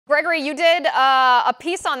Gregory, you did a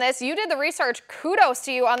piece on this. You did the research. Kudos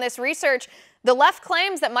to you on this research. The left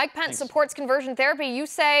claims that Mike Pence supports conversion therapy. You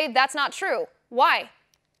say that's not true. Why?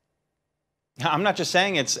 I'm not just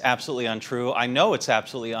saying it's absolutely untrue. I know it's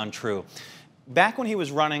absolutely untrue. Back when he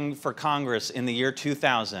was running for Congress in the year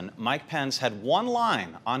 2000, Mike Pence had one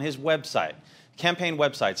line on his website, campaign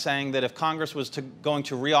website, saying that if Congress was going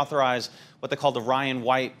to reauthorize what they call the Ryan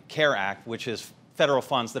White Care Act, which is federal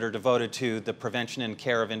funds that are devoted to the prevention and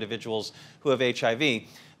care of individuals who have HIV,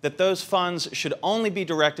 that those funds should only be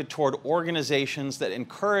directed toward organizations that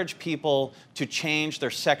encourage people to change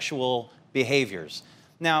their sexual behaviors.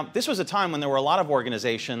 Now, this was a time when there were a lot of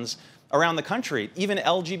organizations around the country, even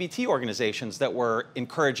LGBT organizations, that were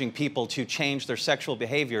encouraging people to change their sexual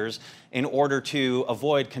behaviors in order to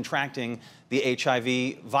avoid contracting the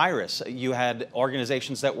HIV virus. You had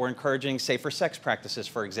organizations that were encouraging safer sex practices,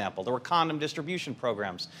 for example. There were condom distribution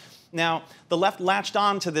programs. Now, the left latched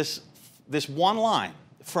on to this one line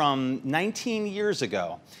from 19 years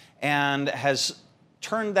ago and has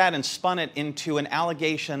turned that and spun it into an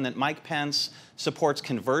allegation that Mike Pence supports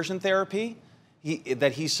conversion therapy,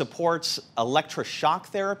 that he supports electroshock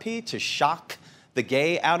therapy to shock the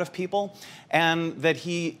gay out of people, and that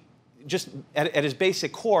he just, at his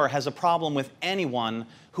basic core, has a problem with anyone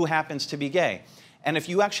who happens to be gay. And if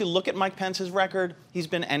you actually look at Mike Pence's record, he's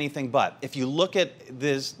been anything but. If you look at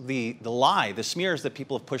the lie, the smears that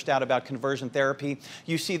people have pushed out about conversion therapy,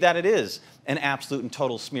 you see that it is an absolute and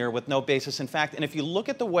total smear with no basis in fact. And if you look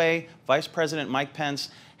at the way Vice President Mike Pence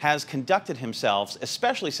has conducted himself,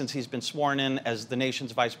 especially since he's been sworn in as the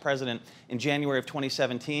nation's vice president in January of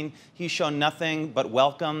 2017, he's shown nothing but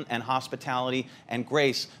welcome and hospitality and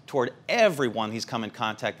grace toward everyone he's come in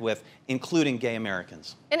contact with, including gay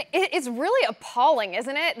Americans. And it's really appalling,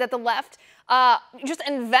 isn't it, that the left just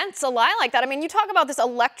invents a lie like that. I mean, you talk about this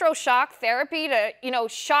electroshock therapy to,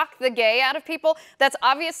 shock the gay out of people. That's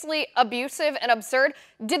obviously abusive and absurd.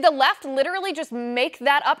 Did the left literally just make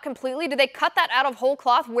that up completely? Did they cut that out of whole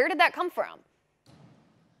cloth? Where did that come from?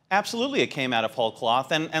 Absolutely, it came out of whole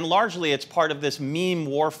cloth, and largely it's part of this meme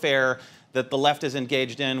warfare that the left is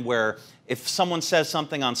engaged in, where if someone says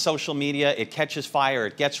something on social media, it catches fire,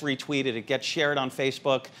 it gets retweeted, it gets shared on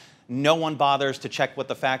Facebook. No one bothers to check what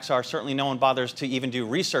the facts are. Certainly no one bothers to even do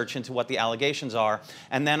research into what the allegations are.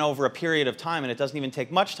 And then over a period of time, and it doesn't even take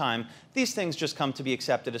much time, these things just come to be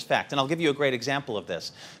accepted as fact. And I'll give you a great example of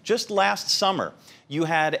this. Just last summer, you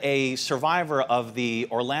had a survivor of the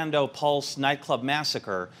Orlando Pulse nightclub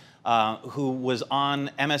massacre who was on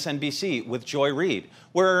MSNBC with Joy Reid,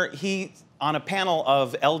 where he, on a panel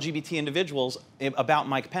of LGBT individuals about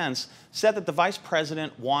Mike Pence, said that the vice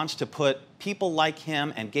president wants to put people like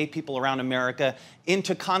him and gay people around America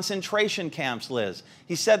into concentration camps, Liz.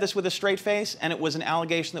 He said this with a straight face, and it was an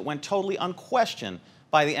allegation that went totally unquestioned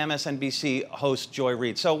by the MSNBC host Joy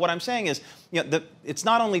Reid. So what I'm saying is, it's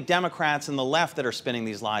not only Democrats and the left that are spinning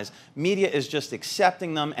these lies. Media is just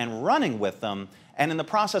accepting them and running with them. And in the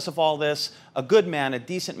process of all this, a good man, a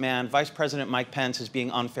decent man, Vice President Mike Pence, is being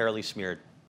unfairly smeared.